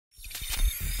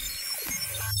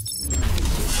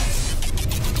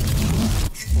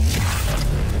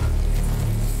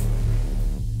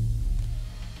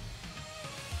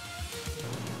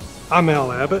I'm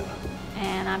AlAbott.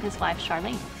 And I'm his wife,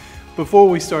 Charlene. Before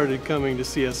we started coming to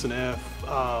CS&F,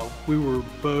 we were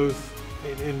both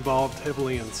involved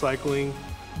heavily in cycling.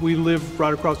 We lived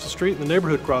right across the street, in the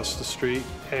neighborhood across the street,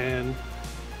 and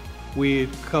we had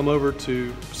come over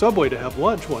to Subway to have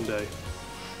lunch one day.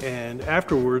 And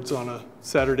afterwards, on a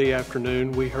Saturday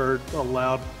afternoon, we heard a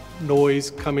loud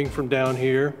noise coming from down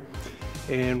here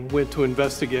and went to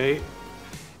investigate.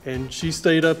 And she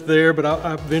stayed up there, but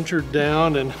I ventured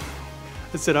down and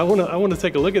I said, I want to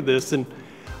take a look at this. And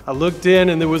I looked in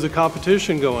and there was a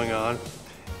competition going on.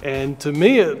 And to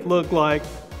me, it looked like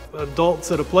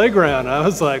adults at a playground. I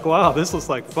was like, wow, this looks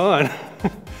like fun.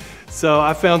 So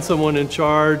I found someone in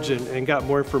charge and got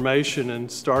more information and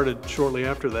started shortly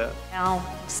after that. Al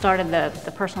started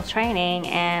the personal training,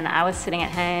 and I was sitting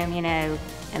at home, you know,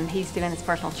 and he's doing his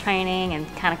personal training and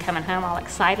kind of coming home all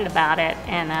excited about it.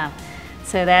 And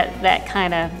so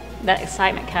that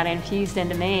excitement kind of infused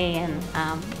into me, and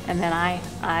then I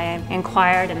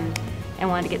inquired and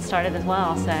wanted to get started as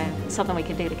well. So something we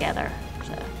could do together.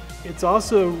 So. It's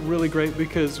also really great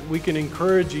because we can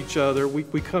encourage each other.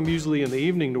 We come usually in the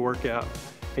evening to work out,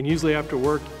 and usually after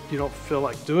work you don't feel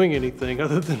like doing anything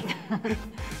other than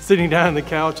sitting down on the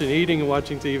couch and eating and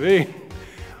watching TV.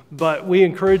 But we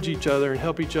encourage each other and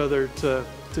help each other to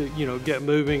get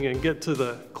moving and get to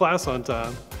the class on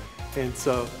time. And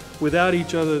so without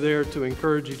each other there to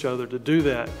encourage each other to do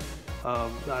that,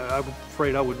 I'm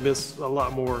afraid I would miss a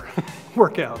lot more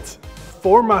workouts.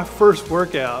 For my first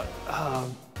workout,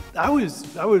 I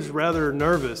was rather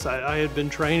nervous. I had been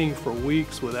training for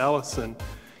weeks with Allison,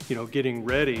 getting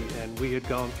ready, and we had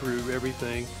gone through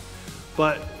everything.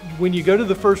 But when you go to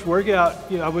the first workout,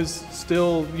 I was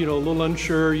still, a little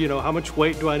unsure, how much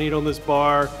weight do I need on this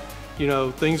bar?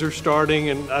 Things are starting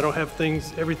and I don't have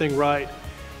everything right.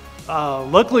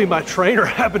 Luckily, my trainer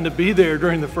happened to be there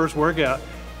during the first workout,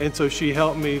 and so she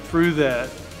helped me through that.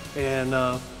 And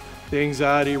the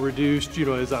anxiety reduced,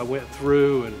 as I went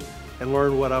through and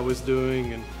learned what I was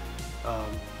doing, and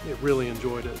it really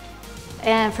enjoyed it.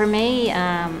 And for me,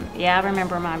 yeah, I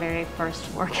remember my very first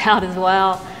workout as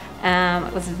well.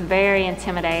 It was very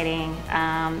intimidating,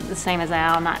 the same as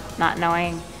Al, not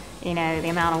knowing, the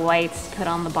amount of weights to put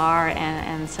on the bar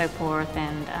and so forth.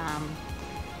 And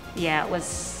yeah, I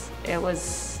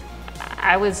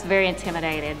was very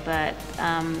intimidated, but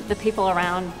the people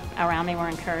around me were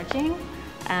encouraging,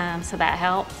 so that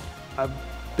helped. I've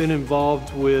been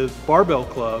involved with Barbell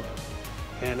Club,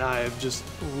 and I have just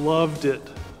loved it.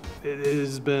 It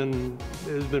has been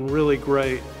really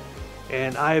great,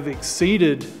 and I have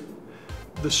exceeded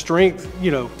the strength.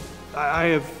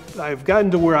 I've gotten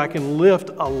to where I can lift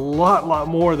a lot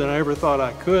more than I ever thought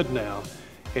I could now.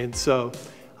 And so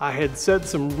I had set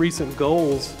some recent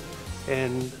goals,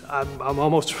 and I'm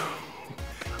almost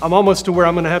to where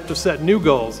I'm going to have to set new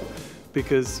goals,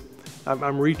 because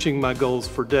I'm reaching my goals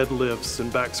for deadlifts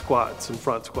and back squats and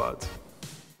front squats.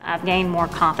 I've gained more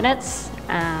confidence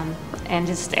in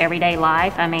just everyday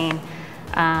life. I mean,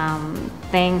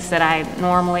 things that I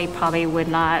normally probably would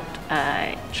not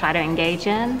try to engage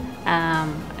in,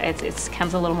 it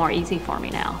comes a little more easy for me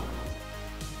now.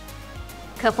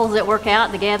 Couples that work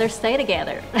out together stay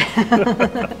together.